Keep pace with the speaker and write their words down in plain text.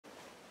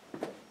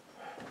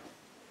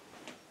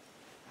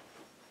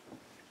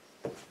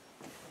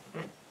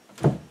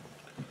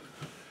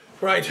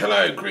Right,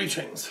 hello,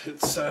 greetings.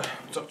 It's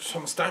Dr.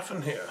 Thomas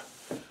Daffern here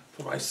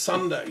for my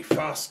Sunday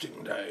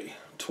fasting day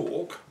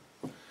talk.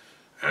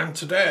 And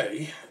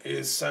today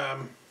is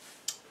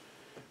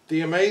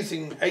the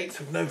amazing 8th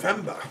of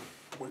November,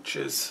 which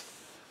is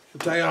the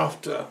day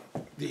after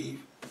the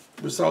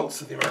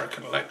results of the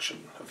American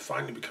election have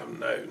finally become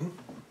known.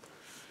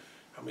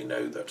 And we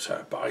know that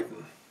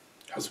Biden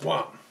has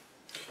won.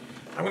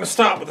 I'm going to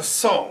start with a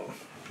song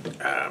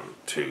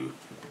to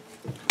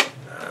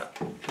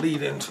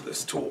lead into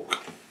this talk.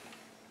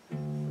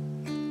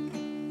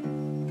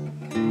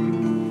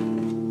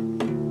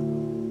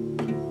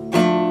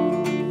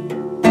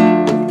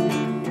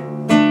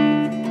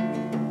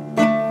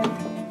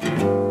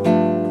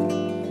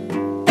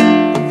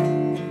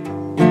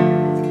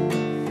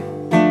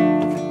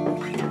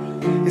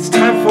 It's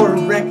time for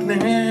a reckoning.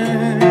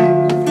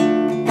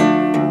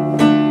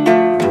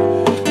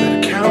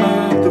 Better count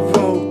up the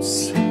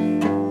votes.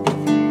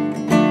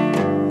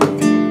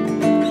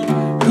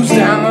 Who's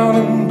down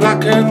in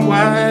black and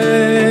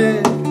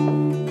white?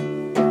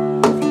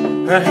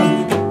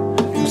 And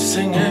who's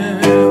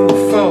singing the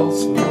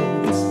false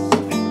notes?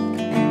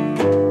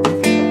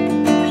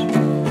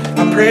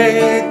 I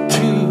pray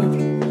to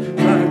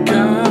my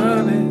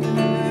God.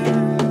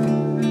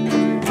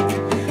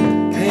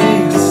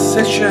 Hey,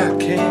 Sheshat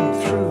came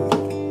through.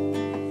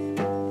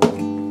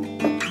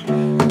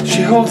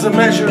 She holds a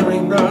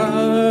measuring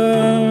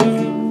rod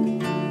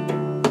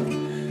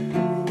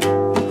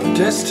of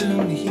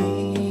destiny.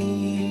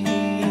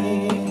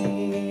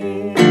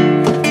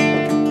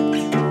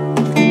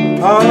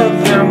 All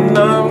of them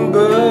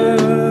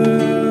numbers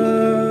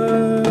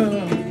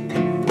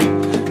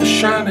are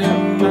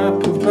shining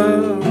up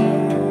above.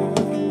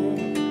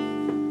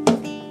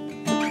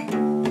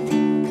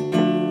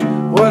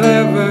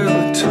 Whatever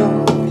the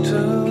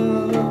total,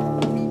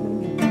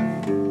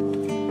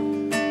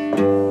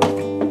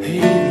 hey,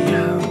 the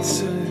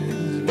answer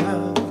is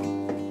love.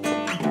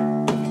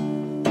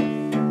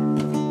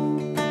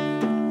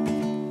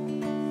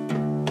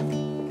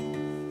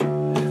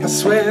 I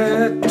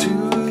swear to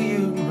you,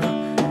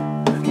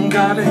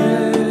 God is,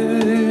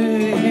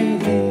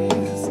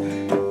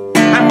 I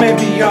may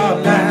be your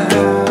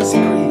last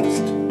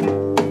priest.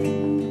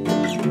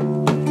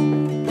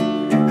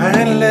 I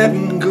ain't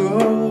letting go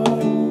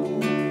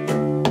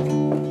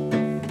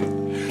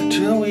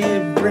till we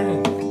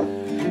bring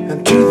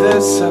to the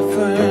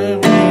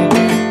suffering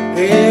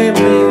a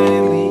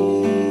relief.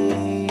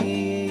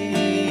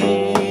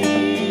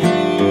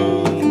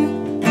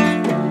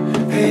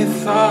 Hey,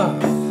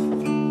 thought,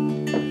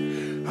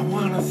 I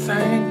wanna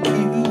thank you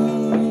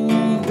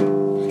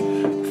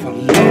for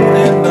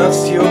loaning us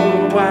your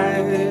wife.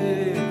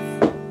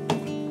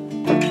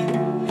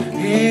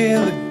 Hey,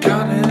 the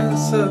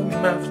goddess of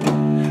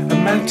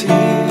mathematics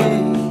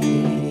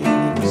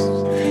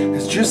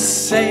has just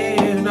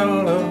saved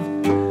all of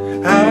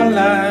our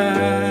lives.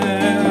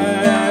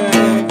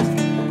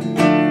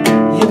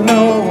 You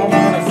know I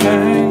wanna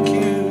thank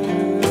you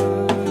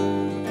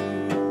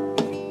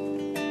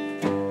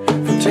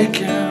for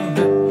taking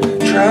the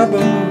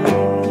trouble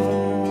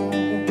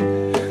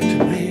to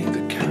make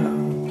the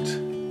count.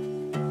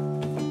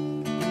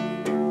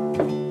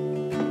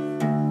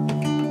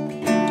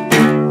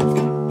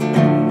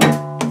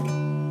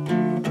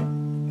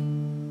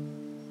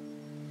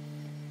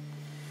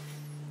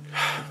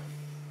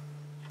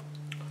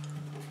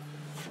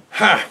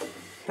 Ha!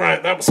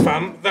 Right, that was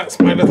fun. That's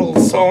my little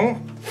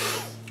song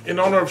in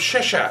honour of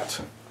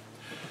Sheshat.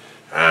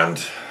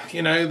 And,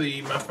 you know,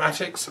 the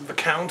mathematics and the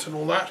count and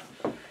all that.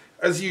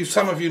 As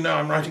some of you know,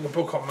 I'm writing a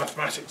book on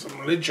mathematics and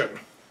religion.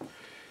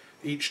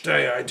 Each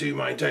day I do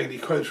my daily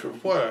quota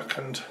of work,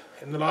 and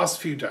in the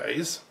last few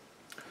days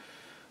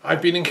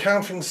I've been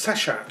encountering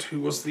Sheshat,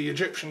 who was the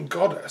Egyptian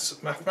goddess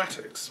of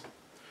mathematics.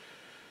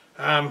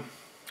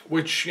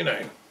 Which, you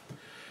know,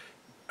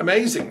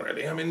 amazing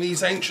really. I mean,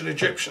 these ancient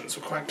Egyptians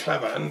were quite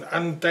clever,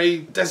 and they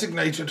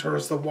designated her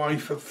as the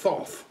wife of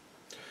Thoth.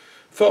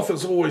 Thoth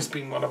has always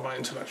been one of my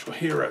intellectual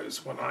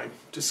heroes when I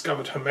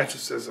discovered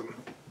Hermeticism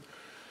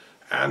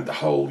and the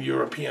whole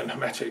European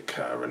Hermetic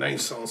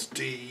Renaissance,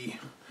 the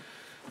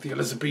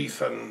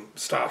Elizabethan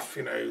stuff,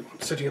 you know,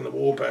 sitting in the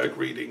Warburg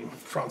reading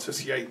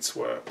Francis Yates'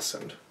 works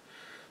and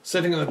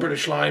sitting in the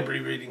British Library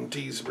reading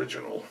Dee's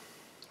original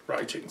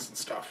writings and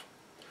stuff.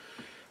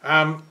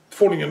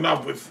 Falling in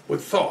love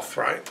with Thoth,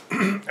 right?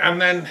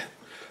 And then,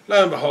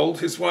 lo and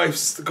behold, his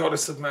wife's the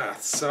goddess of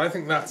maths. So I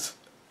think that's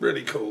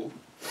really cool.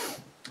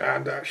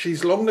 And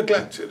she's long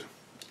neglected.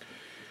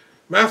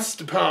 Maths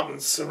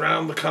departments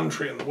around the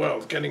country and the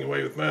world getting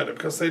away with murder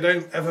because they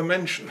don't ever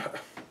mention her.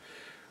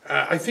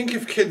 I think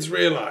if kids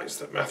realise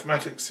that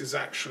mathematics is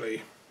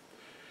actually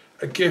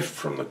a gift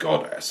from the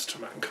goddess to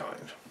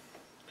mankind,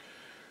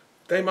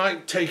 they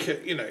might take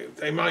it, you know,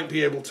 they might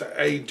be able to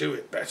A, do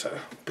it better,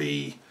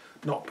 B,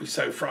 not be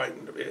so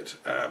frightened of it,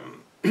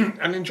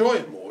 and enjoy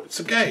it more. It's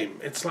a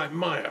game. It's like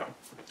Maya.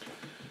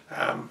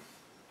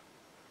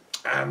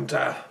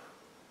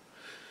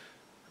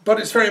 But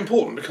it's very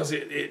important because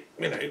it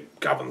you know,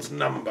 governs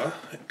number,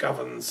 it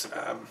governs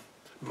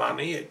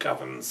money, it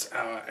governs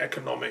our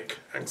economic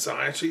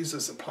anxieties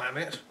as a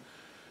planet,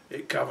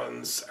 it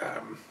governs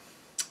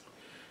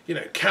you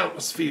know,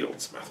 countless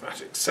fields,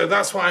 mathematics. So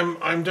that's why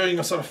I'm doing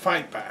a sort of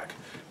fight back.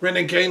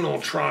 René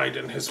Guénon tried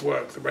in his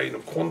work The Reign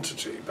of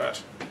Quantity,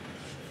 but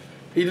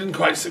he didn't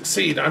quite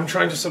succeed. I'm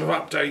trying to sort of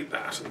update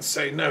that and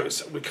say, no,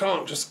 we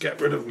can't just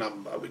get rid of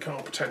number, we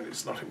can't pretend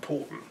it's not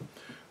important,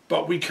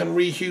 but we can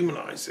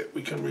rehumanize it,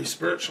 we can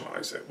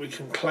re-spiritualize it, we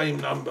can claim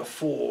number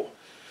for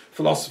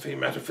philosophy,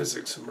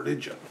 metaphysics and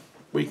religion.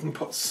 We can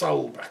put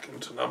soul back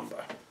into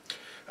number.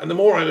 And the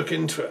more I look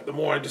into it, the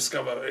more I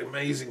discover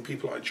amazing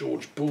people like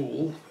George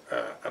Boole,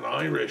 an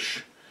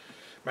Irish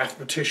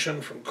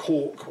mathematician from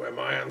Cork, where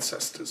my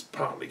ancestors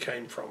partly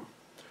came from.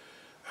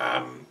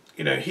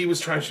 You know, he was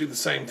trying to do the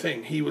same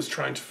thing. He was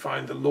trying to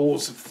find the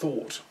laws of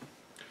thought.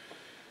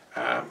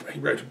 He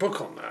wrote a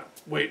book on that,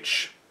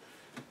 which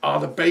are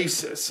the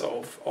basis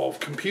of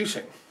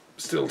computing,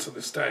 still to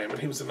this day. I mean,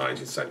 he was a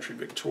 19th century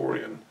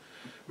Victorian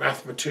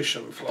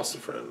mathematician,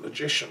 philosopher and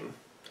logician.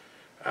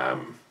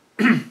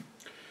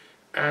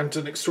 And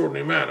an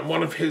extraordinary man. And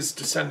one of his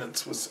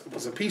descendants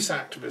was a peace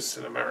activist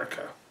in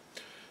America,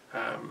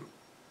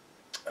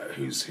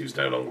 who's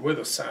no longer with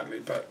us, sadly,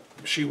 but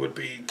she would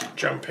be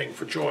jumping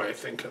for joy, I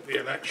think, at the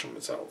election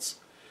results,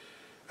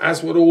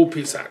 as would all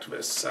peace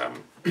activists.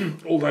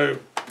 Although,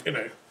 you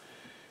know,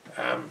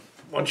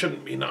 one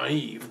shouldn't be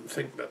naive and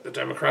think that the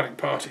Democratic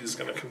Party is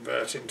going to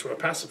convert into a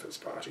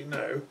pacifist party.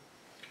 No.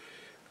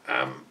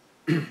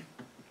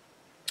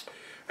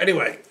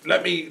 Anyway,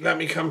 let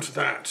me come to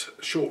that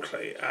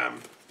shortly.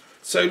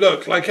 So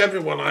look, like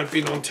everyone, I've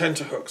been on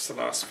tenterhooks the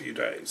last few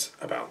days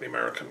about the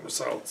American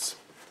results.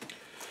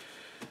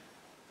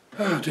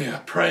 Oh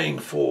dear, praying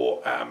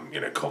for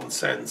you know, common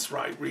sense,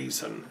 right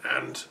reason,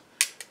 and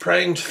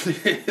praying to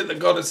the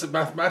goddess of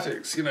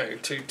mathematics, you know,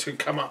 to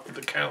come up with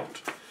the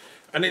count.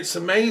 And it's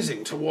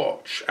amazing to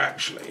watch,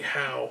 actually,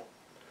 how,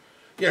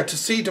 yeah, to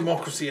see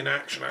democracy in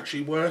action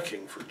actually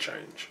working for a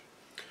change.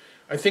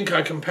 I think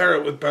I compare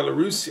it with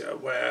Belarusia,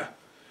 where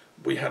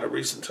we had a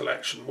recent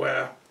election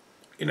where,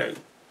 you know,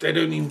 they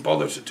don't even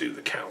bother to do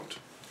the count.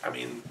 I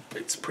mean,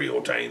 it's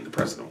preordained, the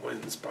president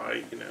wins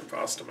by, you know,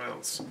 vast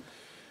amounts.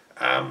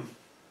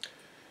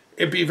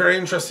 It'd be very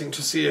interesting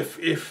to see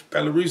if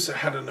Belarus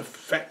had an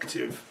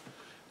effective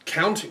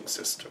counting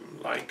system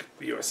like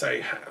the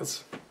USA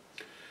has,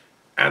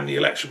 and the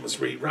election was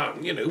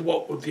rerun, you know,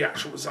 what would the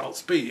actual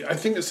results be? I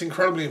think it's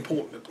incredibly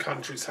important that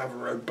countries have a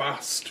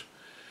robust,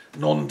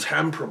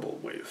 non-tamperable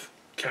with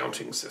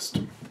counting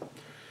system.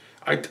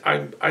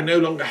 I no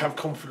longer have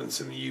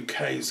confidence in the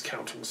UK's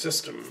counting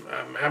system,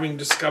 having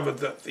discovered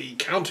that the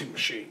counting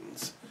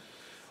machines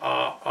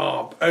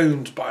are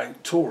owned by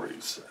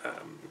Tories.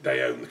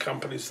 They own the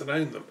companies that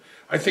own them.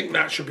 I think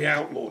that should be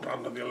outlawed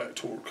under the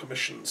Electoral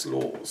Commission's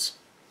laws.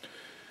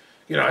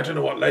 You know, I don't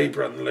know what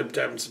Labour and the Lib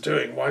Dems are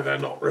doing, why they're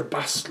not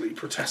robustly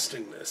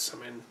protesting this. I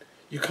mean,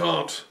 you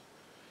can't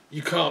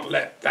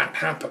let that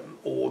happen,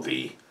 or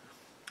the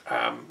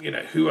you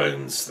know, who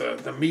owns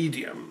the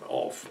medium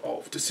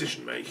of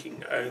decision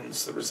making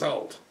owns the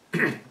result.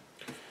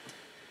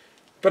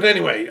 But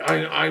anyway,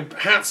 I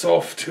hats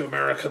off to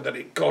America that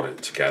it got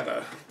it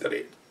together, that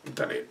it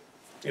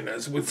you know,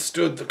 has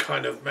withstood the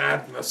kind of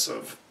madness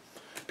of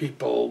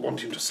people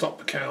wanting to stop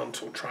the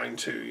count or trying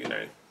to, you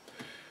know.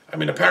 I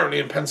mean, apparently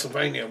in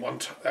Pennsylvania,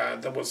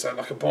 there was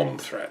like a bomb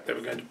threat. They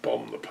were going to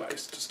bomb the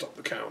place to stop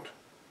the count.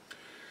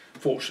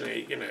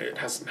 Fortunately, you know, it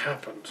hasn't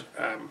happened.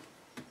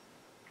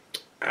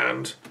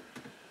 And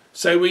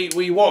so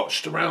we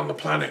watched around the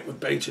planet with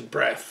bated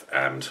breath,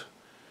 and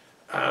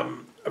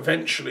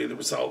eventually the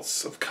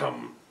results have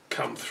come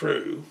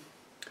through,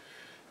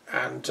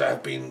 and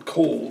have been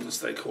called, as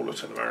they call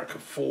it in America,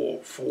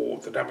 for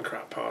the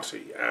Democrat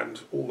Party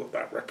and all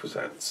that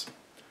represents.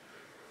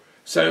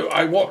 So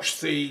I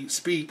watched the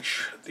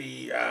speech,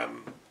 the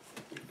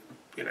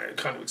you know,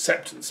 kind of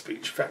acceptance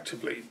speech,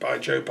 effectively, by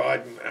Joe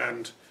Biden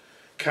and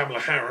Kamala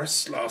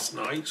Harris last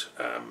night.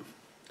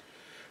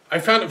 I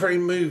found it very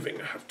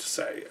moving, I have to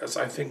say, as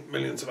I think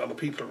millions of other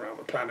people around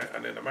the planet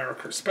and in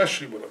America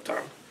especially will have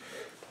done.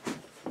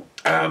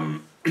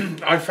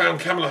 I found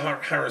Kamala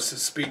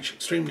Harris's speech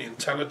extremely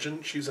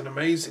intelligent. She's an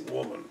amazing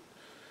woman,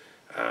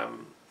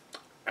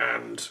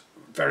 and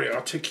very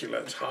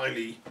articulate,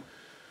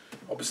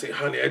 obviously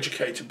highly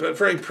educated, but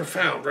very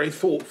profound, very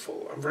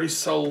thoughtful, and very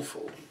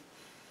soulful.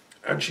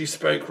 And she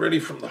spoke really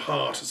from the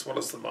heart as well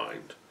as the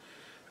mind.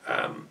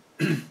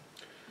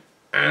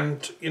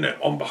 And, you know,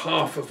 on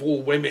behalf of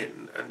all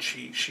women, and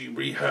she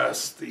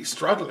rehearsed the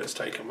struggle it's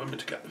taken women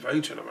to get the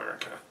vote in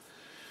America.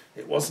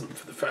 It wasn't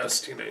for the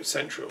first, you know,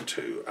 century or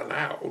two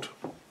allowed.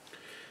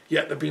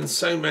 Yet there have been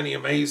so many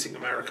amazing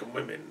American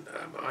women.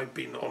 I've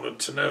been honoured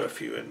to know a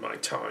few in my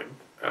time.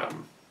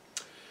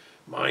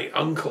 My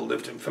uncle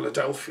lived in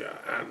Philadelphia,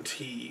 and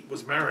he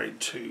was married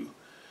to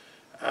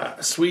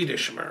a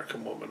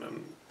Swedish-American woman,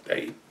 and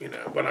they, you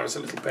know, when I was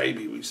a little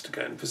baby, we used to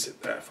go and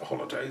visit there for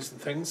holidays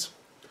and things.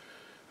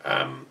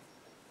 And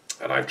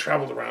I've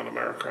travelled around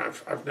America.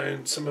 I've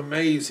known some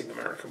amazing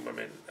American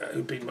women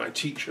who've been my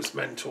teachers,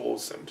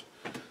 mentors, and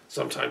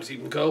sometimes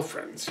even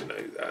girlfriends, you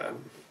know,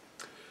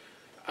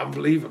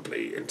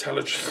 unbelievably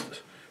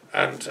intelligent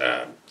and,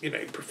 you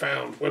know,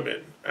 profound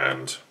women.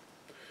 And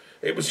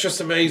it was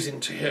just amazing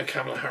to hear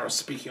Kamala Harris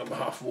speaking on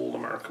behalf of all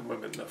American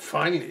women, that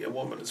finally a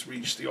woman has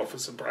reached the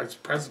office of Vice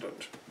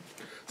President.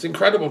 It's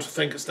incredible to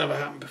think it's never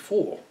happened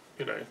before,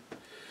 you know.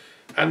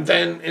 And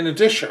then, in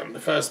addition,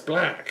 the first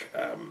black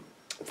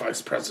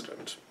Vice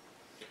President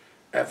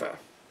ever.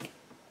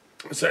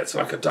 So it's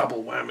like a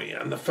double whammy.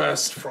 And the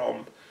first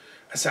from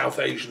a South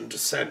Asian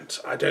descent.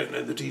 I don't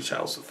know the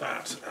details of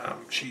that.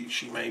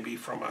 She may be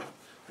from a,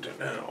 I don't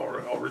know,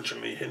 or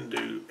originally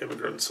Hindu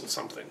immigrants or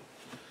something.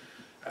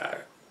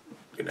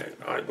 You know,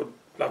 I would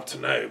love to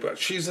know. But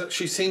she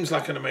seems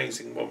like an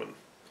amazing woman.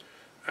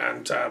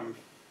 And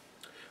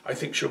I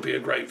think she'll be a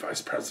great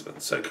Vice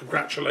President. So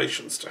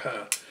congratulations to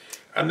her.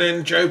 And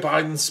then Joe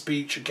Biden's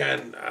speech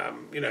again.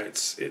 You know,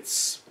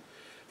 it's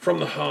from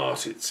the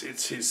heart.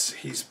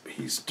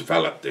 He's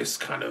developed this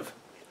kind of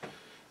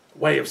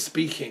way of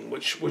speaking,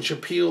 which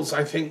appeals,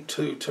 I think,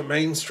 to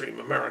mainstream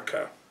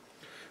America,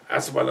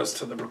 as well as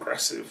to the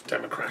progressive,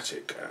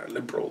 democratic,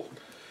 liberal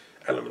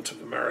element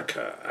of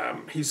America.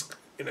 He's,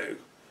 you know,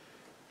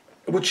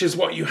 which is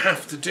what you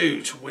have to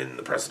do to win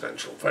the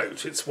presidential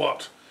vote. It's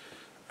what,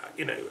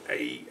 you know,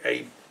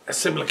 a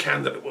similar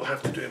candidate will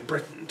have to do in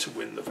Britain to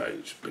win the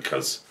vote,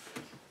 because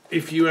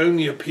if you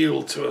only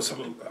appeal to a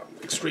sort of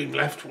extreme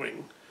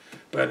left-wing,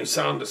 Bernie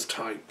Sanders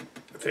type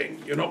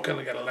thing, you're not going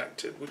to get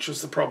elected, which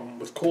is the problem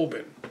with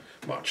Corbyn,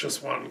 much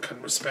as one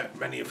can respect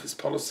many of his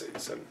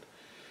policies. And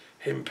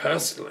him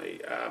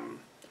personally,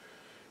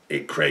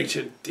 it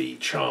created the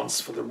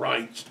chance for the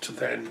right to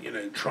then, you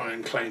know, try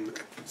and claim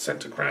the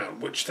centre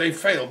ground, which they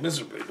failed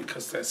miserably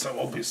because they're so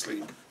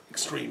obviously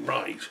extreme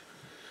right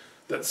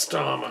that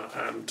Starmer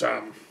and,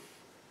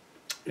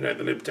 you know,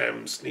 the Lib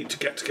Dems need to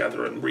get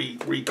together and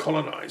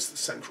recolonise the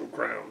central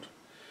ground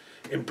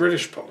in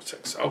British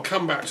politics. I'll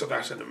come back to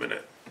that in a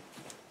minute.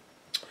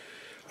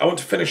 I want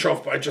to finish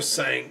off by just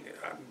saying,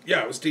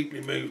 yeah, I was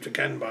deeply moved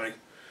again by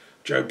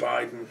Joe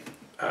Biden.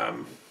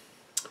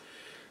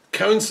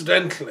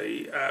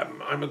 Coincidentally,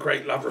 I'm a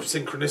great lover of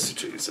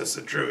synchronicities. As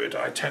a druid,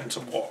 I tend to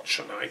watch,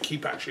 and I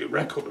keep actually a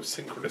record of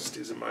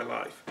synchronicities in my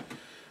life.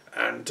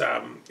 And,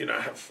 you know,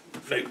 I have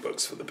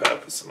notebooks for the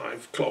purpose, and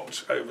I've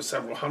clocked over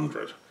several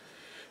hundred,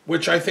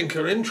 which I think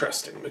are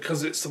interesting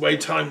because it's the way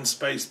time and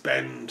space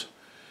bend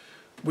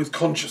with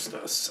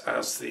consciousness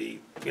as the,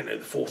 you know,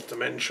 the fourth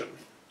dimension.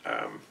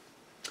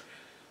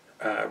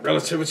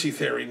 Relativity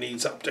theory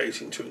needs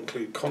updating to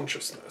include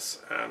consciousness,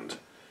 and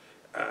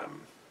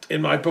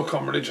in my book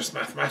on religious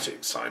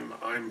mathematics,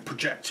 I'm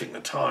projecting a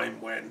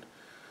time when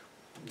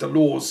the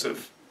laws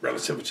of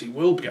relativity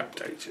will be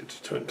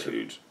updated to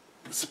include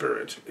the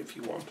spirit, if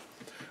you want.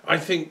 I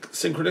think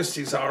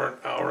synchronicities are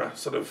a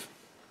sort of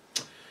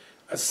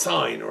a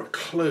sign or a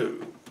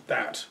clue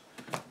that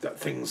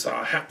things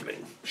are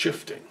happening,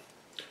 shifting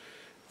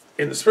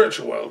in the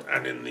spiritual world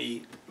and in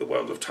the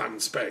world of time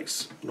and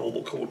space,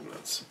 normal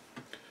coordinates.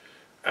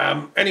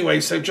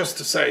 Anyway, so just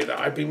to say that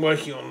I've been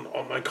working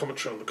on my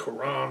commentary on the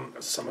Quran,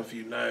 as some of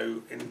you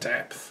know, in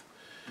depth.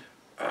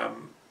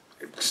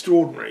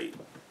 Extraordinary,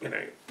 you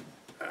know,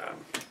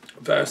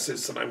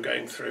 verses that I'm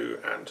going through,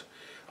 and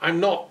I'm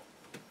not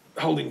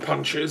holding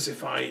punches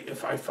if I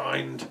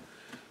find,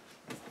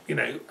 you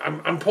know,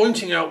 I'm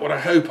pointing out what I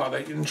hope are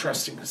the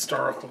interesting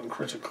historical and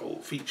critical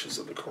features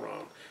of the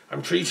Quran.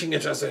 I'm treating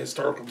it as a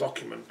historical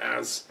document,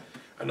 as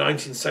a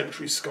 19th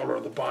century scholar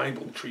of the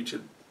Bible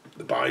treated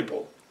the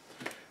Bible.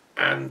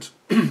 And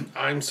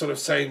I'm sort of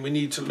saying we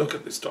need to look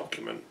at this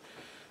document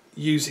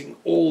using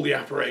all the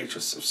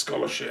apparatus of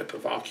scholarship,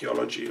 of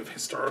archaeology, of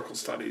historical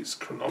studies,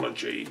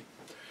 chronology,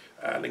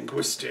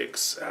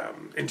 linguistics,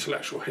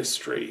 intellectual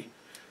history,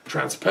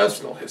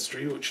 transpersonal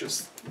history, which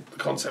is the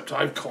concept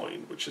I've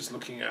coined, which is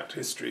looking at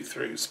history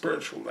through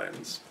spiritual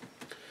lens.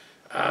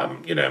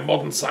 You know,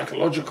 modern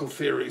psychological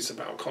theories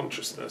about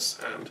consciousness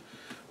and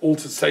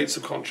altered states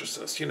of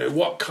consciousness. You know,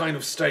 what kind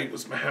of state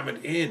was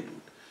Muhammad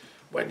in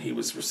when he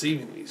was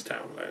receiving these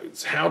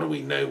downloads? How do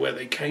we know where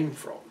they came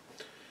from?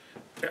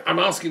 I'm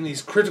asking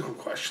these critical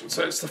questions.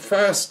 So it's the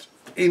first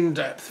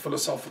in-depth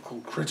philosophical,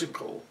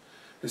 critical,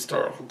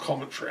 historical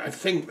commentary I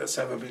think that's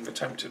ever been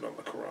attempted on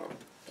the Quran.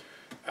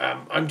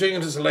 I'm doing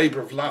it as a labour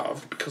of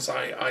love because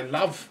I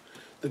love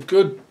the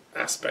good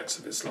aspects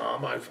of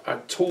Islam.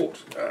 I've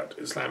taught at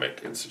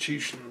Islamic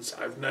institutions.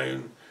 I've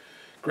known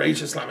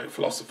great Islamic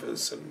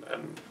philosophers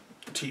and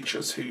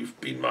teachers who've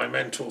been my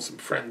mentors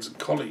and friends and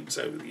colleagues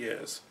over the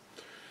years.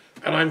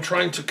 And I'm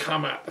trying to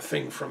come at the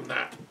thing from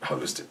that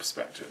holistic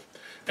perspective.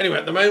 Anyway,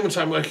 at the moment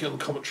I'm working on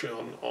the commentary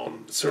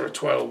on Surah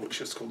 12,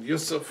 which is called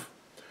Yusuf,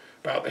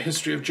 about the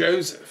history of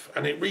Joseph.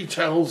 And it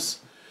retells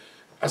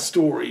a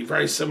story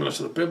very similar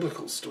to the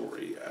biblical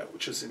story,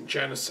 which is in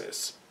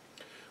Genesis,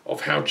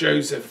 of how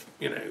Joseph,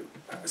 you know,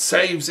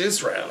 saves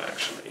Israel,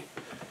 actually,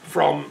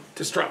 from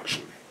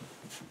destruction.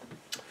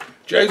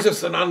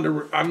 Joseph's an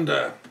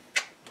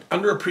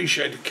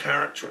underappreciated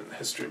character in the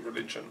history of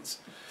religions.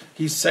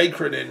 He's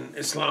sacred in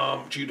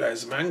Islam,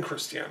 Judaism, and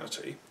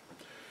Christianity.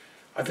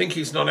 I think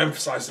he's not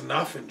emphasized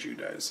enough in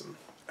Judaism.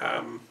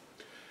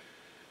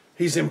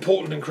 He's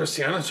important in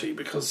Christianity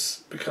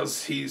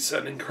because he's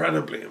an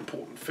incredibly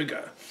important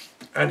figure.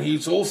 And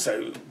he's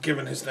also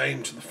given his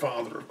name to the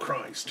father of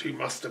Christ, who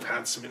must have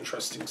had some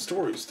interesting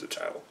stories to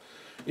tell.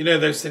 You know,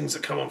 those things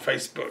that come on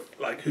Facebook,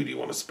 like who do you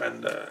want to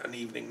spend an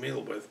evening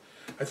meal with?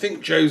 I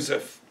think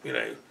Joseph, you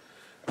know,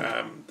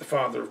 the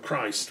father of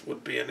Christ,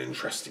 would be an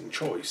interesting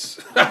choice.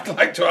 I'd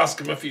like to ask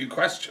him a few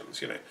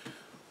questions, you know.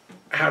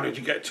 How did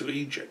you get to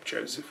Egypt,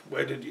 Joseph?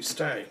 Where did you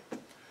stay?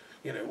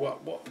 You know,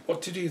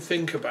 what did you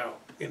think about,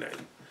 you know,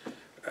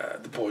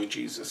 the boy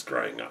Jesus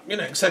growing up? You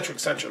know, etc.,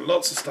 etc.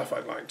 Lots of stuff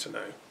I'd like to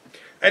know.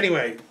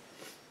 Anyway,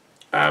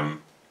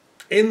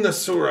 in the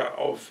Surah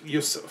of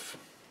Yusuf,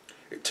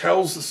 it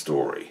tells the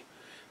story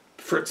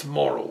for its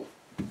moral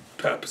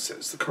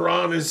purposes. The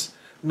Quran is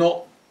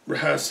not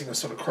rehearsing a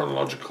sort of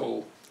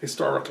chronological,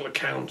 historical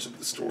account of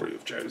the story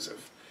of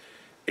Joseph.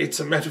 It's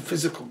a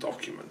metaphysical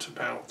document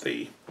about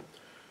the,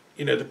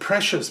 you know, the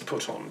pressures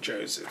put on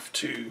Joseph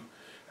to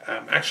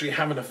actually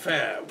have an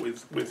affair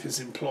with his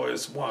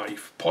employer's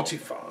wife,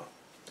 Potiphar,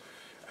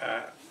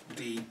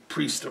 the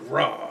priest of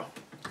Ra,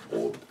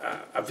 or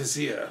a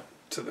vizier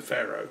to the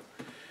Pharaoh,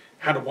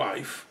 had a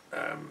wife,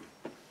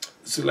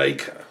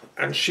 Zuleika,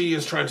 and she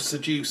is trying to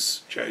seduce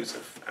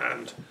Joseph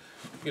and,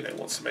 you know,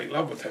 wants to make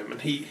love with him,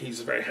 and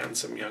he's a very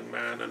handsome young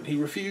man, and he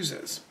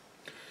refuses.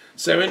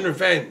 So in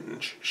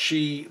revenge,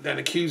 she then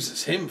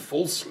accuses him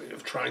falsely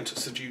of trying to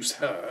seduce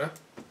her,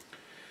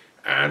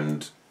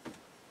 and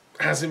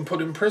has him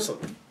put in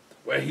prison,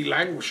 where he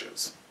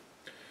languishes.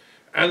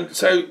 And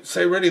so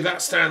really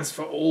that stands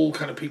for all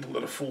kind of people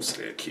that are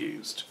falsely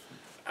accused,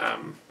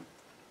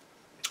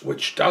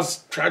 which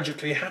does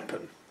tragically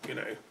happen, you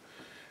know.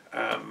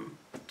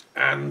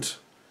 And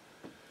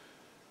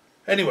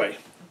anyway,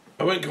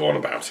 I won't go on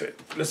about it.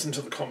 Listen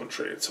to the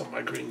commentary. It's on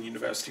my Green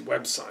University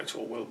website,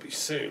 or will be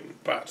soon.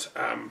 But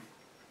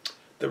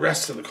the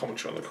rest of the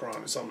commentary on the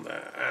Quran is on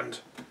there. And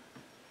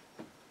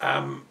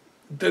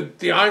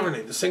the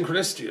irony, the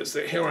synchronicity is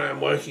that here I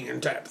am working in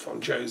depth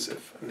on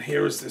Joseph, and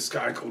here is this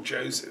guy called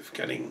Joseph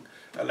getting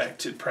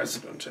elected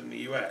president in the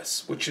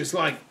US, which is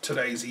like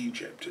today's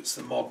Egypt. It's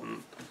the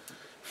modern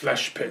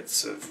flesh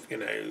pits of, you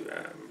know,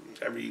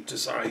 every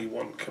desire you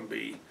want can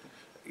be,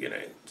 you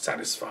know,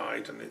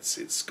 satisfied, and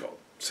it's got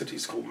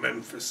cities called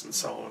Memphis and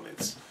so on.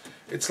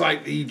 It's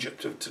like the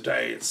Egypt of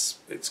today.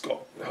 It's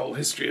got the whole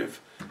history of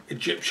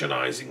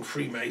Egyptianizing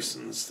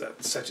Freemasons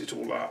that set it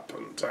all up,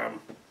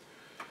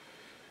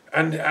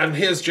 and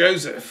here's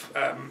Joseph,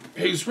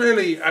 who's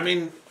really, I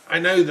mean, I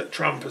know that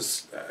Trump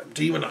has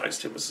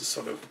demonized him as a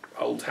sort of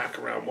old hack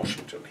around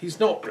Washington. He's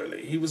not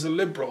really. He was a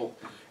liberal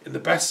in the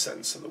best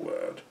sense of the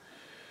word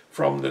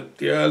from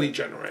the early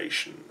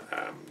generation.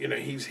 You know,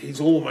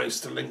 he's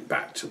almost a link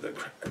back to the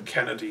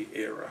Kennedy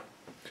era.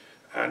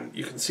 And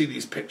you can see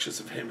these pictures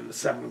of him in the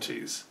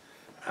 70s,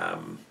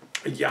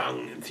 a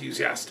young,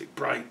 enthusiastic,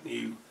 bright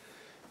new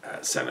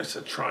senator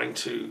trying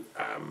to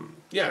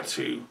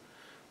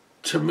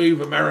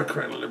move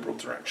America in a liberal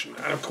direction.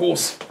 And of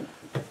course,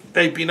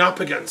 they've been up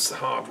against the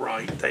hard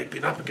right. They've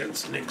been up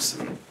against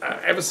Nixon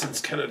ever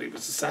since Kennedy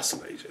was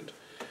assassinated.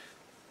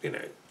 You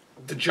know,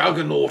 the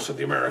juggernaut of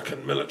the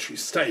American military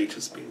state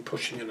has been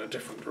pushing in a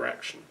different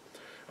direction.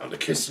 Under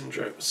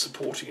Kissinger, it was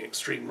supporting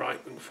extreme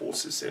right-wing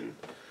forces in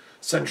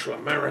Central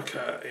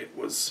America. It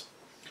was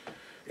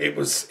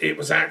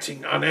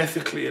acting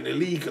unethically and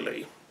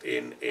illegally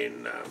in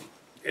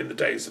the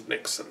days of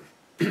Nixon,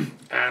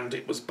 and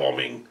it was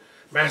bombing,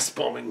 mass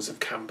bombings of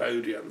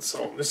Cambodia and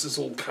so on. This has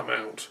all come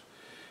out.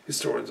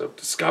 Historians have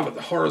discovered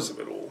the horrors of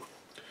it all,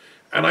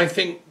 and I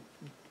think,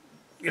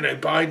 you know,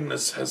 Biden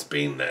has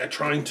been there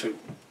trying to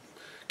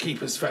keep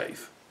his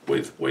faith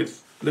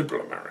with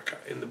liberal America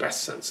in the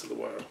best sense of the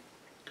word,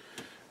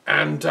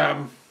 and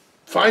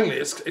finally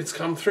it's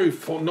come through,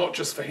 for not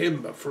just for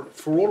him but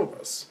for all of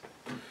us.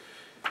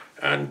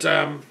 And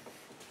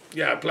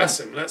yeah, bless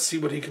him. Let's see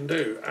what he can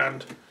do.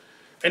 And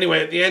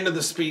anyway, at the end of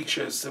the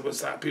speeches, there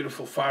was that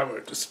beautiful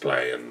firework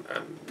display and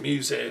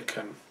music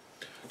and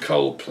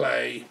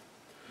Coldplay,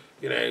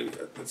 you know,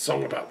 the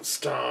song about the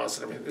stars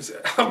and everything. It's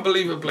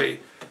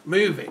unbelievably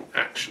moving,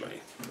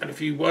 actually. And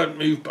if you weren't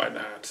moved by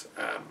that,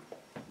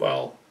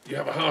 well, you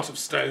have a heart of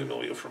stone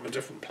or you're from a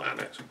different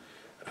planet.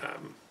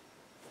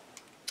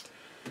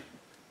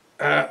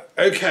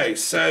 Okay,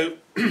 so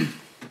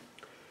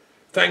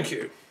thank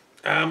you.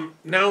 Now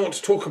I want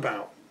to talk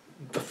about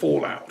the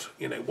fallout.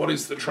 You know, what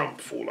is the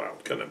Trump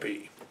fallout going to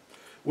be?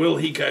 Will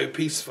he go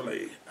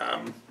peacefully?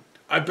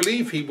 I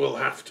believe he will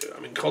have to.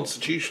 I mean,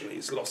 constitutionally,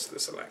 he's lost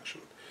this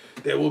election.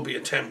 There will be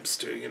attempts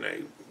to, you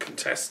know,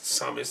 contest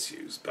some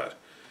issues, but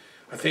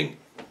I think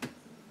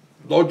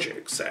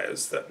logic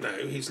says that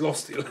no, he's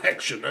lost the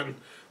election, and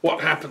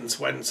what happens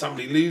when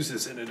somebody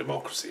loses in a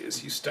democracy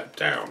is you step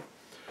down.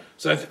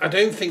 So I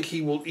don't think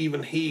he will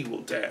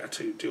dare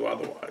to do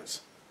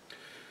otherwise.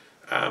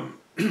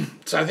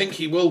 So I think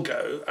he will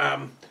go.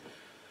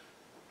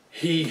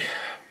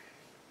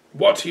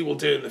 What he will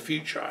do in the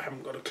future, I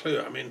haven't got a clue.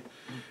 I mean,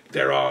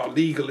 there are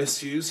legal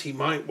issues. He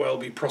might well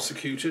be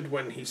prosecuted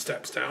when he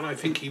steps down. I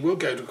think he will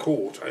go to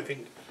court. I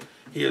think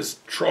he has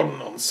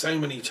trodden on so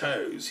many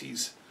toes.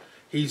 He's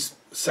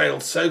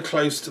sailed so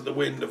close to the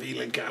wind of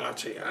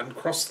illegality and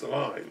crossed the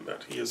line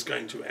that he is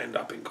going to end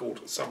up in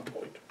court at some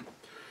point.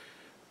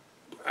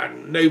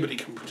 And nobody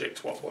can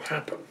predict what will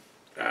happen.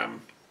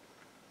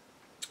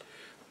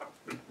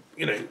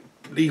 You know,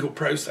 legal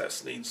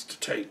process needs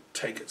to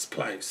take its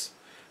place.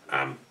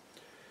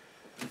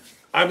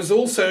 I was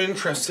also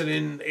interested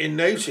in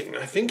noting,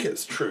 I think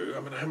it's true,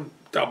 I mean I haven't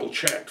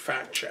double-checked,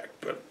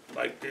 fact-checked, but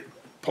like it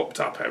popped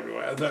up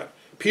everywhere, that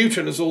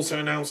Putin has also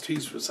announced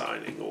he's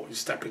resigning or he's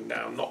stepping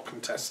down, not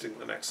contesting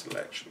the next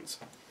elections.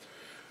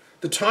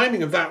 The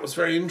timing of that was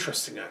very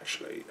interesting,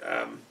 actually.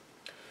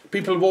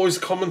 People have always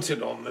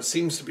commented on there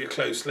seems to be a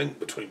close link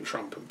between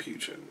Trump and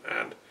Putin,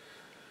 and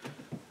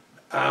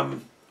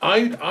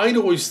I'd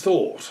always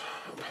thought,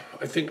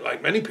 I think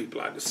like many people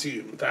I'd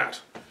assumed,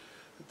 that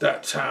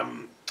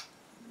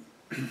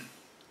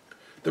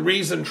the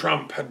reason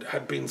Trump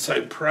had been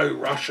so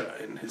pro-Russia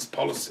in his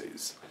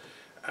policies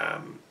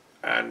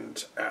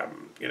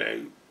you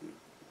know,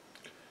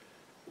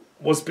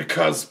 was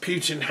because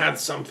Putin had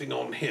something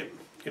on him,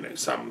 you know,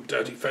 some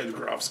dirty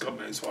photographs, God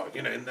knows what,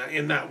 you know,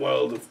 in that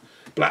world of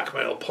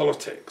blackmail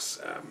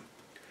politics,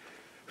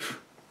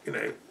 you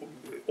know,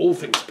 all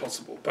things are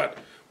possible. But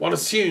one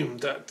assumed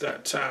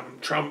that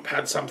Trump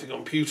had something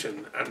on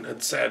Putin and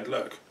had said,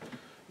 look,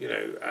 you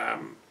know,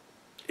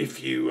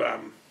 if you,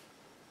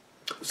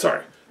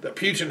 that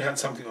Putin had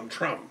something on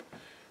Trump,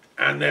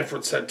 and therefore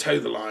it said, toe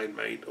the line,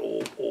 mate,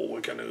 or we're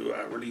going to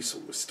release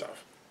all this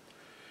stuff.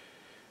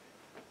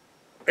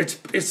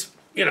 It's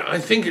you know, I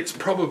think it's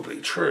probably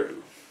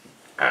true,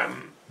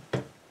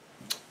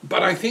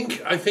 but I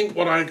think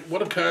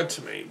what occurred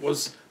to me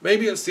was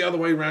maybe it's the other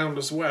way round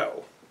as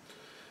well.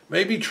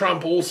 Maybe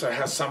Trump also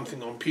has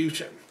something on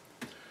Putin,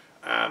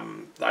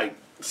 like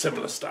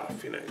similar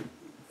stuff, you know,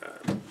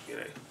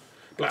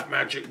 black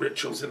magic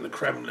rituals in the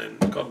Kremlin,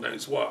 God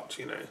knows what,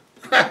 you know.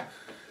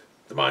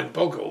 The mind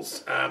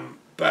boggles. And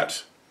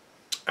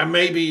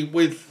maybe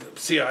with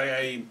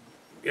CIA,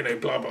 you know,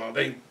 blah blah,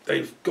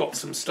 they've got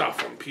some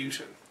stuff on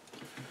Putin.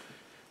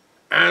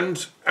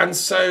 And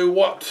so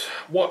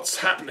what's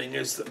happening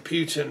is that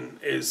Putin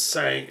is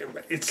saying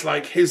it's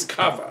like his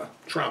cover,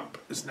 Trump,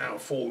 is now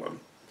fallen,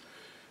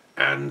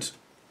 and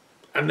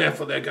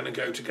therefore they're going to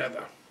go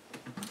together.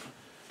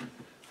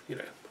 You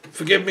know,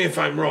 forgive me if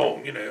I'm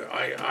wrong. You know,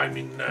 I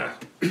mean,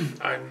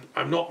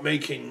 I'm not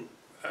making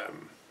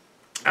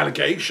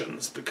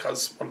allegations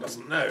because one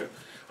doesn't know.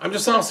 I'm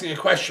just asking a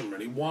question,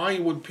 really. Why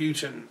would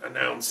Putin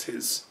announce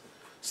his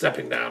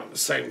stepping down at the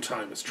same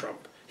time as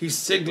Trump? He's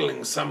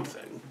signalling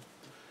something,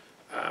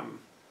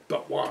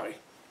 but why?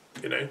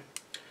 You know,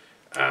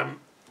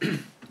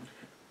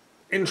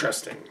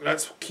 interesting.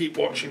 Let's keep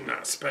watching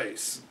that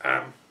space.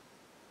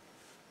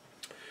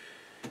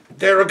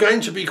 There are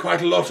going to be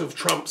quite a lot of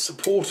Trump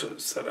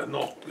supporters that are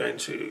not going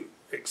to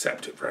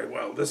accept it very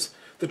well.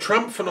 The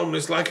Trump phenomenon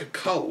is like a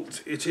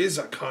cult. It is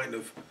a kind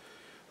of,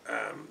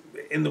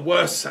 in the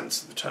worst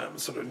sense of the term, a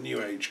sort of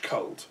New Age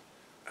cult.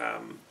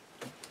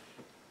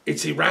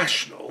 It's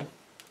irrational,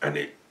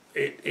 and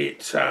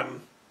it's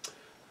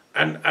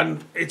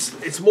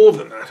more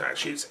than that,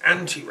 actually. It's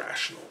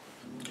anti-rational,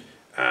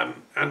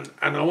 and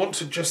I want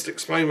to just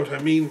explain what I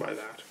mean by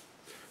that.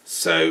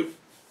 So,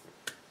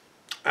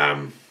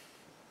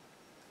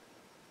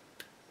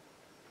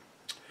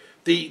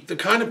 the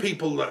kind of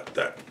people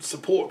that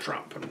support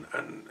Trump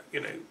and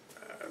you know,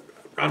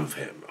 run for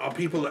him are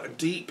people that are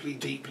deeply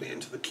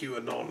into the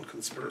QAnon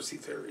conspiracy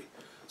theory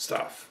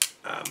stuff.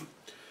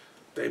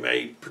 They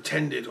may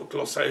pretend it or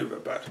gloss over,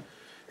 but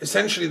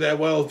essentially their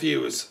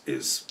worldview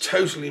is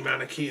totally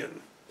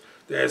Manichaean.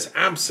 There's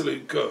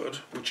absolute good,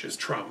 which is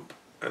Trump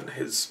and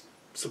his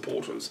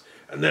supporters,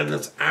 and then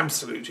there's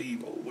absolute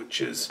evil,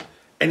 which is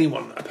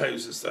anyone that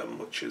opposes them,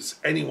 which is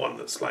anyone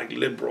that's like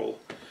liberal,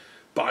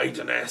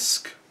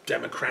 Biden-esque,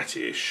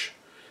 democratish,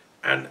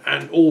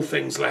 and all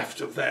things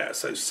left of there.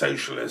 So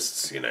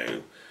socialists, you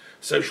know,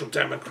 social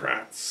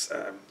democrats,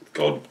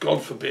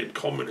 God forbid,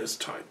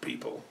 communist type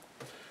people.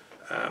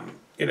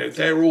 You know,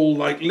 they're all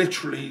like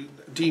literally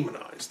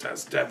demonized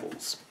as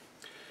devils.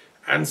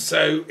 And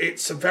so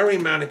it's a very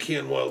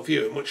Manichaean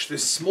worldview in which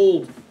this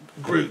small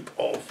group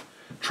of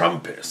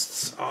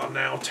Trumpists are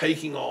now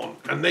taking on,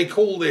 and they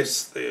call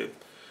this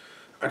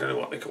I don't know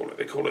what they call it.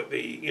 They call it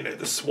you know,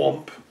 the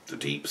swamp, the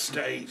deep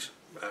state,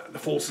 the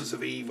forces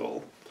of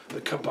evil,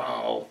 the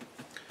cabal.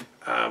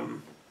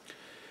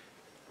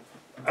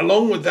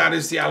 Along with that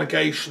is the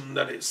allegation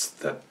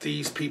that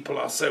these people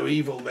are so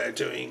evil they're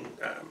doing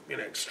you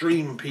know,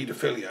 extreme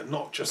paedophilia,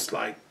 not just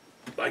like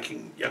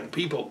liking young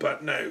people,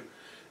 but no,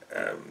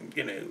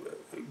 you know,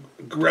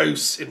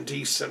 gross,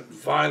 indecent,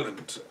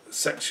 violent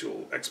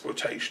sexual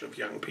exploitation of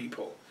young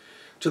people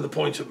to the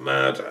point of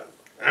murder.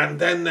 And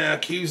then they're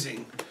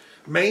accusing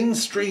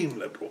mainstream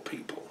liberal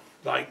people,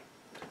 like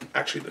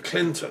actually the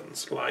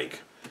Clintons,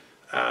 like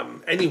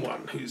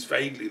anyone who's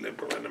vaguely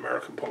liberal in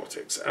American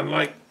politics, and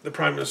like the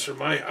Prime Minister of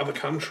my other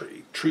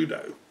country,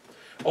 Trudeau,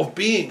 of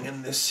being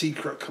in this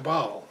secret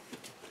cabal.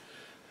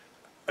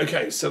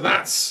 Okay, so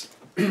that's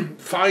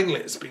finally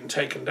it's been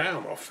taken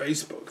down off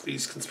Facebook.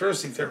 These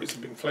conspiracy theories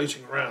have been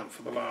floating around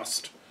for the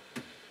last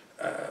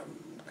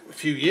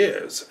few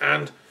years,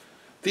 and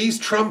these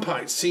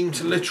Trumpites seem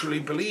to literally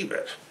believe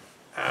it.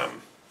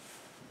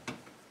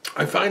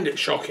 I find it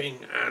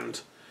shocking,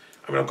 and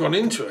I mean, I've gone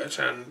into it,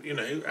 and, you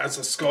know, as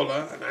a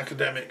scholar, an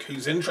academic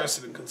who's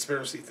interested in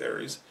conspiracy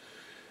theories,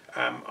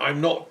 I'm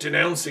not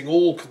denouncing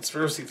all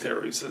conspiracy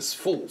theories as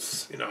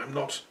false. You know, I'm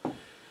not,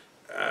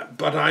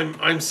 but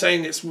I'm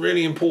saying it's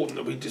really important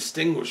that we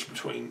distinguish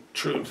between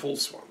true and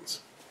false ones,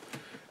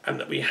 and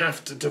that we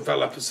have to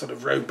develop a sort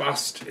of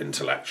robust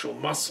intellectual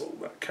muscle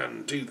that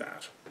can do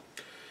that,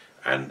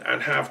 and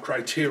have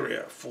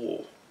criteria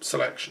for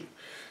selection.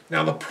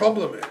 Now, the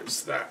problem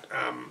is that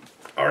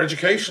our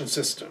education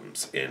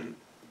systems in,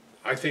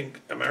 I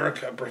think,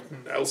 America,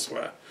 Britain,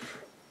 elsewhere,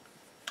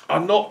 are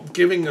not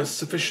giving us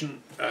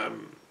sufficient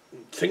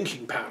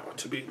thinking power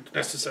to be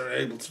necessarily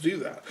able to do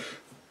that.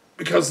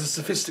 Because the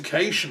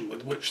sophistication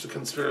with which the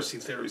conspiracy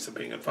theories are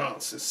being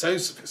advanced is so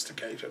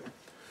sophisticated,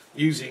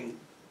 using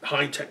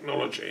high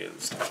technology and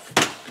stuff,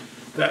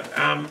 that,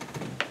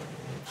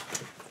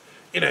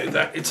 you know,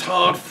 that it's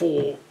hard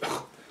for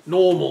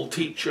normal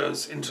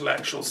teachers,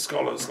 intellectual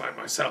scholars like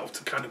myself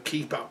to kind of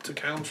keep up to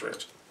counter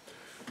it.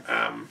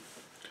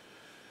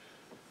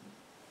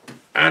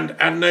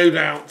 And no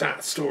doubt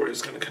that story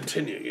is going to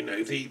continue. You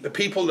know, the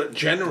people that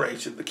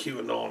generated the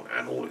QAnon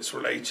and all its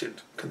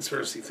related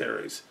conspiracy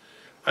theories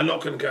are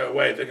not going to go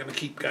away. They're going to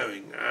keep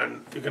going,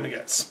 and you're going to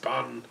get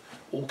spun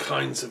all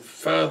kinds of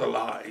further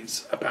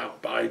lies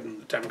about Biden,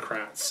 the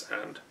Democrats,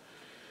 and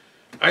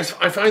I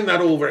find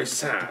that all very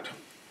sad.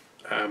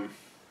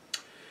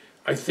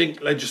 I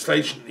think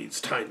legislation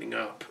needs tightening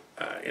up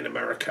in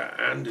America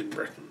and in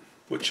Britain,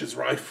 which is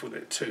rife with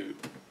it too.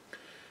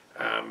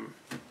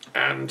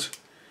 And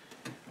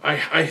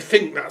I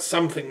think that's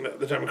something that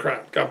the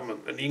Democrat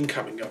government and the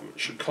incoming government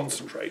should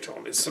concentrate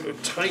on, is sort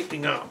of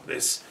tightening up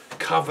this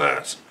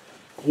covert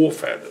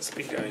warfare that's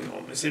been going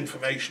on, this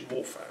information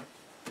warfare.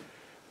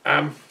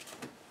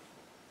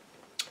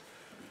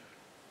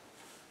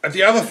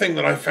 The other thing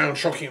that I found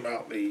shocking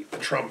about the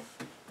Trump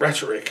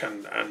rhetoric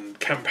and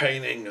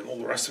campaigning and all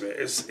the rest of it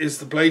is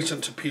the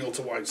blatant appeal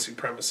to white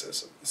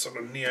supremacism, the sort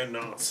of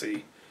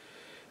neo-Nazi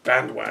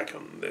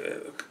bandwagon,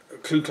 the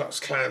Ku Klux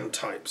Klan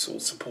types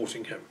all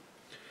supporting him.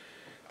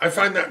 I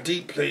find that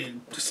deeply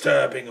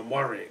disturbing and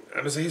worrying,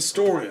 and as a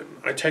historian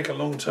I take a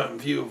long-term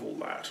view of all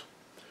that,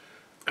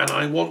 and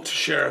I want to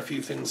share a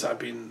few things I've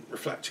been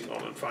reflecting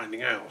on and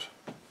finding out,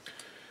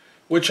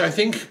 which I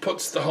think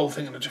puts the whole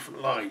thing in a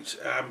different light.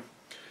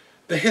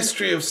 The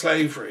history of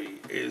slavery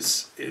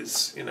is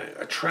you know,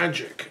 a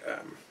tragic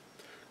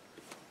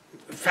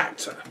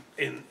factor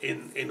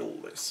in all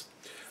this.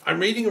 I'm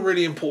reading a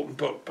really important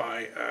book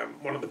by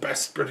one of the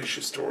best British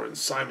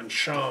historians, Simon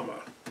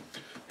Sharma,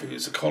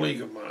 who's a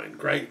colleague of mine,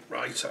 great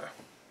writer.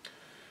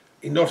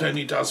 He not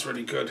only does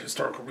really good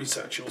historical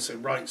research, he also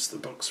writes the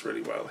books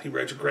really well. He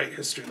wrote a great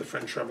history of the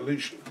French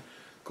Revolution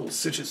called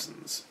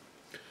Citizens.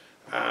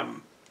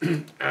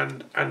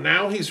 And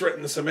now he's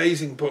written this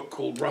amazing book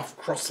called Rough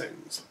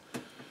Crossings,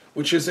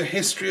 which is a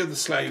history of the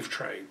slave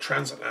trade,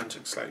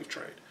 transatlantic slave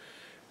trade,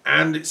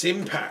 and its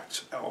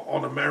impact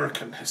on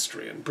American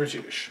history and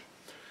British,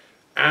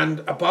 and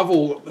above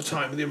all at the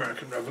time of the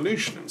American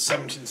Revolution in the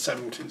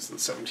 1770s and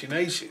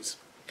 1780s.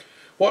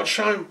 What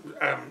Simon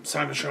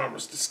Sharma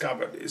has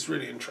discovered is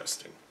really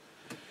interesting.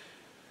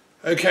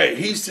 Okay,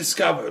 he's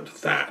discovered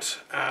that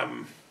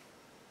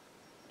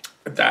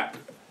that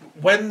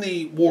when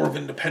the War of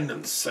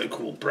Independence,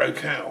 so-called,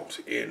 broke out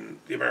in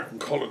the American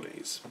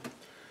colonies,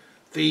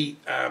 the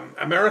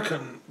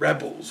American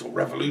rebels, or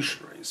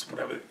revolutionaries,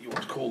 whatever you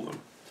want to call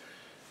them,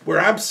 were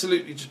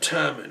absolutely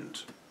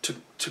determined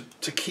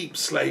to keep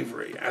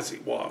slavery as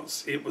it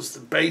was. It was the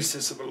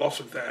basis of a lot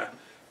of their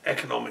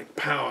economic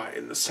power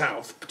in the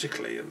South,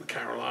 particularly in the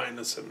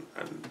Carolinas and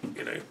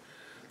you know,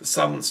 the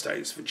southern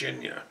states,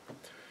 Virginia.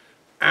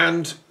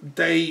 And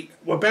they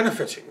were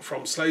benefiting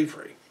from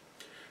slavery.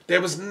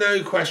 There was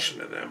no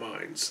question in their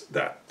minds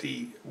that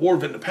the War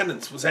of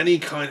Independence was any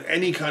kind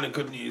of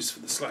good news for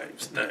the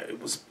slaves. No,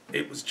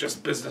 it was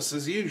just business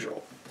as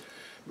usual.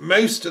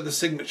 Most of the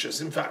signatures,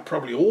 in fact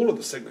probably all of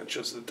the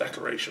signatures of the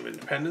Declaration of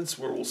Independence,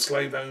 were all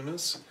slave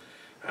owners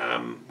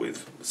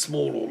with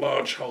small or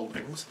large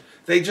holdings.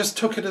 They just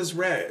took it as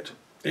read.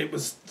 It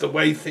was the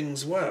way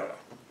things were.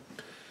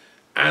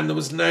 And there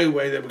was no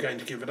way they were going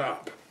to give it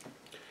up.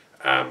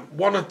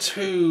 One or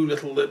two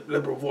little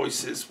liberal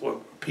voices were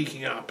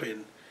peeking up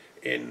in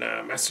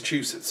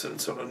Massachusetts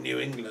and sort of New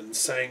England,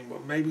 saying,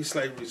 well, maybe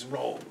slavery's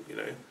wrong, you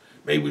know,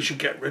 maybe we should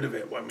get rid of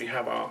it when we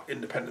have our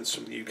independence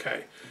from the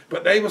UK.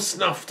 But they were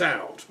snuffed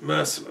out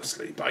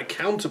mercilessly by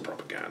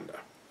counter-propaganda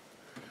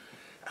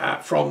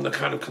from the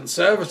kind of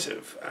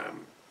conservative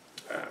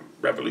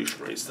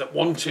revolutionaries that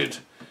wanted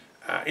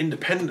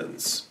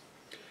independence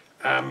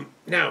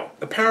Now,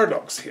 the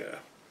paradox here,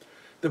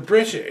 the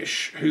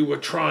British, who were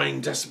trying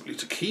desperately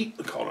to keep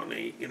the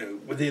colony,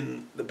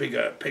 within the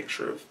bigger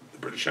picture of the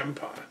British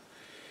Empire,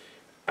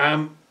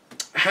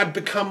 had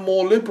become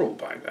more liberal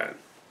by then.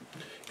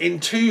 In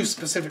two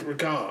specific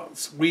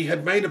regards, we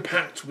had made a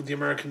pact with the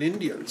American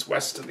Indians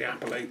west of the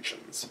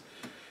Appalachians,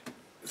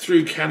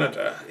 through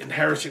Canada,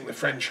 inheriting the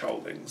French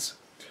holdings,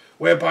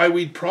 whereby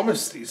we'd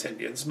promised these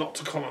Indians not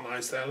to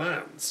colonize their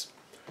lands.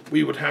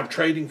 We would have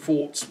trading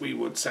forts, we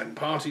would send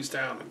parties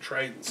down and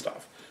trade and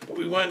stuff, but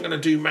we weren't going to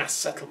do mass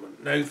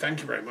settlement. No, thank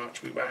you very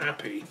much. We were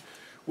happy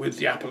with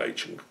the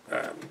Appalachian,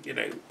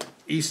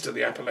 east of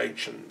the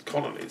Appalachian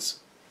colonies.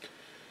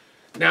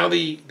 Now,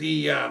 the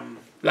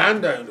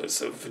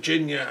landowners of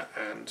Virginia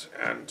and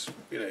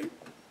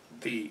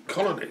the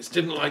colonies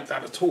didn't like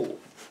that at all.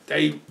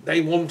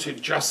 They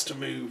wanted just to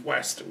move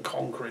west and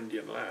conquer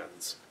Indian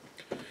lands.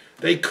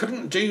 They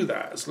couldn't do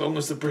that as long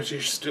as the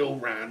British still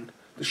ran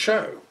the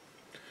show.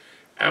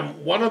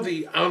 And one of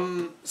the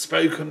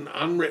unspoken,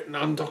 unwritten,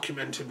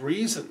 undocumented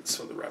reasons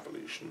for the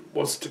revolution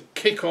was to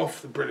kick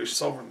off the British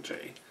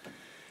sovereignty,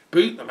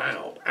 boot them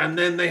out, and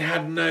then they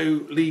had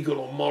no legal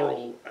or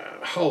moral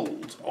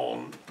hold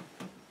on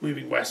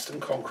moving west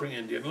and conquering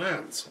Indian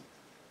lands,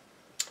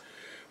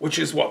 which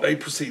is what they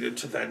proceeded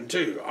to then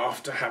do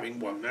after having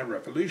won their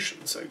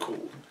revolution,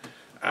 so-called,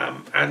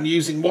 and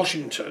using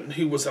Washington,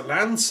 who was a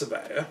land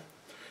surveyor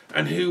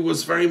and who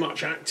was very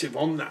much active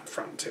on that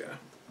frontier.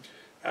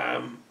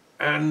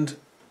 And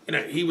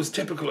he was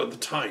typical of the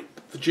type,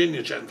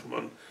 Virginia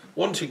gentleman,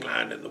 wanting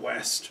land in the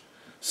West,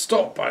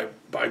 stopped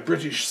by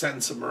British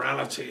sense of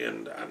morality,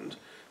 and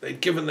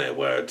they'd given their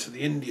word to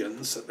the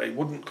Indians that they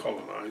wouldn't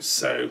colonise,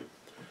 so,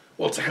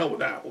 well, to hell with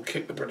that, we'll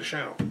kick the British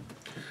out.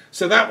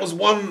 So that was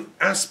one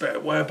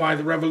aspect whereby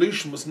the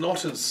revolution was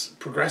not as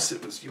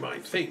progressive as you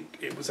might think.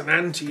 It was an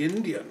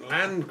anti-Indian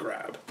land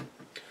grab.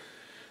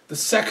 The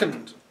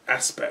second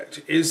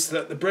aspect is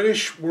that the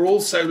British were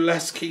also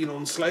less keen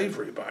on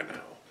slavery by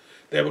now.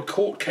 There were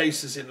court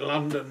cases in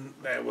London.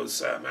 There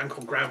was a man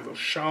called Granville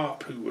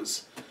Sharp who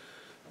was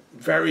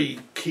very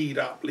keyed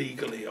up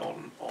legally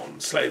on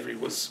slavery.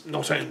 Was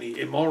not only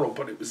immoral,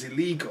 but it was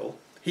illegal.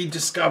 He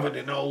discovered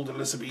in old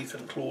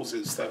Elizabethan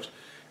clauses that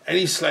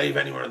any slave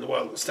anywhere in the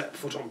world that stepped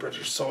foot on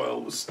British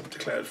soil was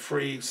declared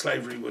free.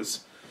 Slavery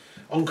was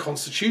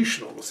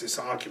unconstitutional, was this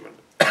argument.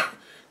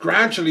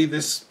 Gradually,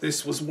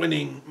 this was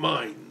winning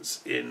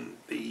minds in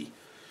the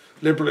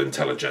liberal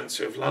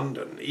intelligentsia of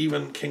London.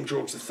 Even King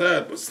George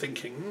III was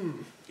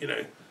thinking,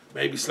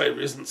 maybe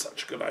slavery isn't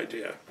such a good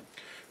idea.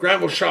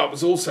 Granville Sharp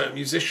was also a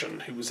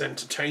musician who was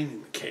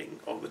entertaining the king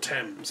on the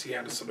Thames. He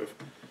had a sort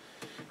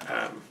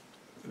of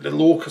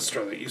little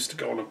orchestra that used to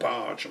go on a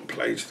barge and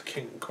play to the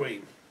king and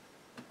queen.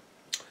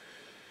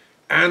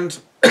 And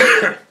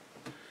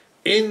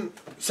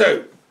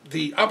so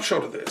the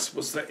upshot of this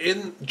was that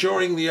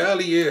during the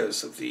early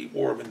years of the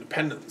War of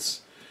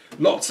Independence,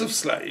 lots of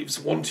slaves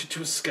wanted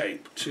to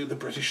escape to the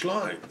British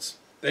lines.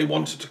 They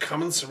wanted to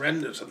come and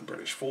surrender to the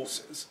British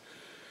forces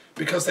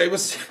because they were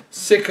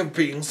sick of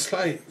being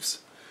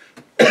slaves.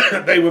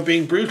 They were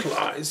being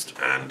brutalised,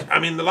 and I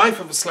mean, the life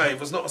of a slave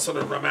was not a sort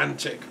of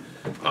romantic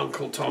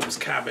Uncle Tom's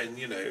Cabin,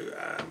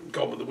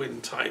 Gone with the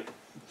Wind type.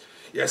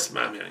 Yes,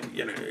 ma'am.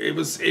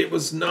 It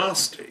was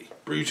nasty,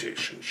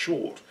 brutish, and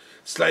short.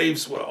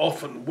 Slaves were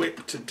often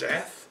whipped to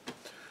death.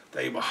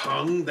 They were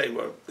hung. They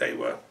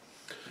were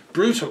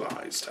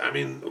brutalized. I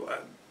mean,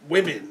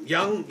 women,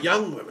 young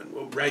women,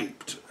 were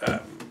raped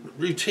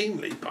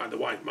routinely by the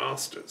white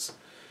masters.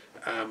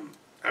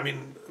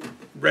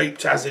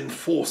 Raped as in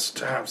forced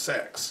to have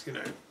sex.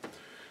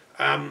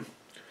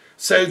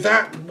 So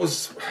that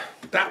was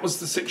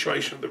the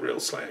situation of the real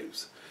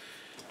slaves.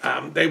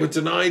 They were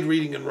denied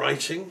reading and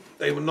writing.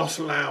 They were not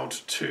allowed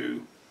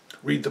to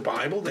read the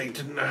Bible. They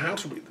didn't know how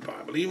to read the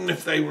Bible. Even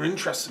if they were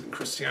interested in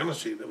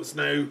Christianity, there was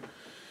no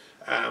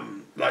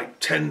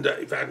tender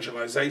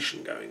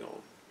evangelization going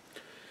on.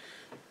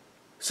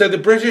 So the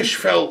British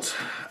felt,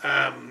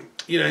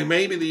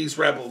 maybe these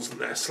rebels and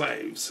their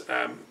slaves,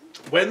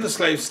 when the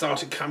slaves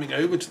started coming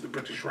over to the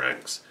British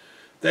ranks,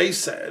 they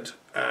said,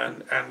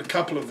 and a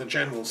couple of the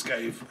generals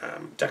gave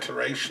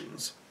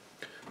declarations,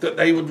 that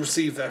they would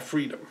receive their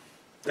freedom.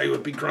 They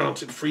would be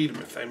granted freedom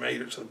if they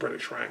made it to the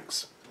British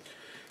ranks.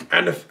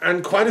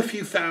 And quite a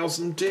few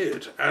thousand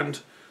did. And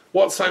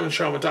what Simon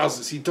Sharma does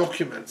is he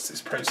documents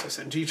this process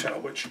in detail,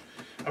 which,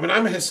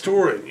 I'm a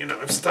historian,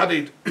 I've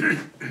studied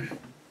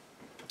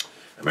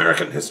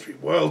American history,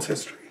 world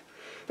history,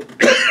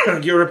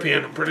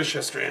 European and British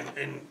history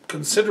in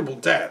considerable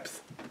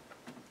depth.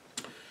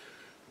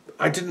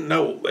 I didn't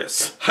know all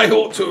this. I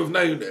ought to have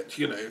known it,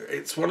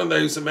 It's one of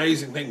those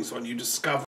amazing things when you discover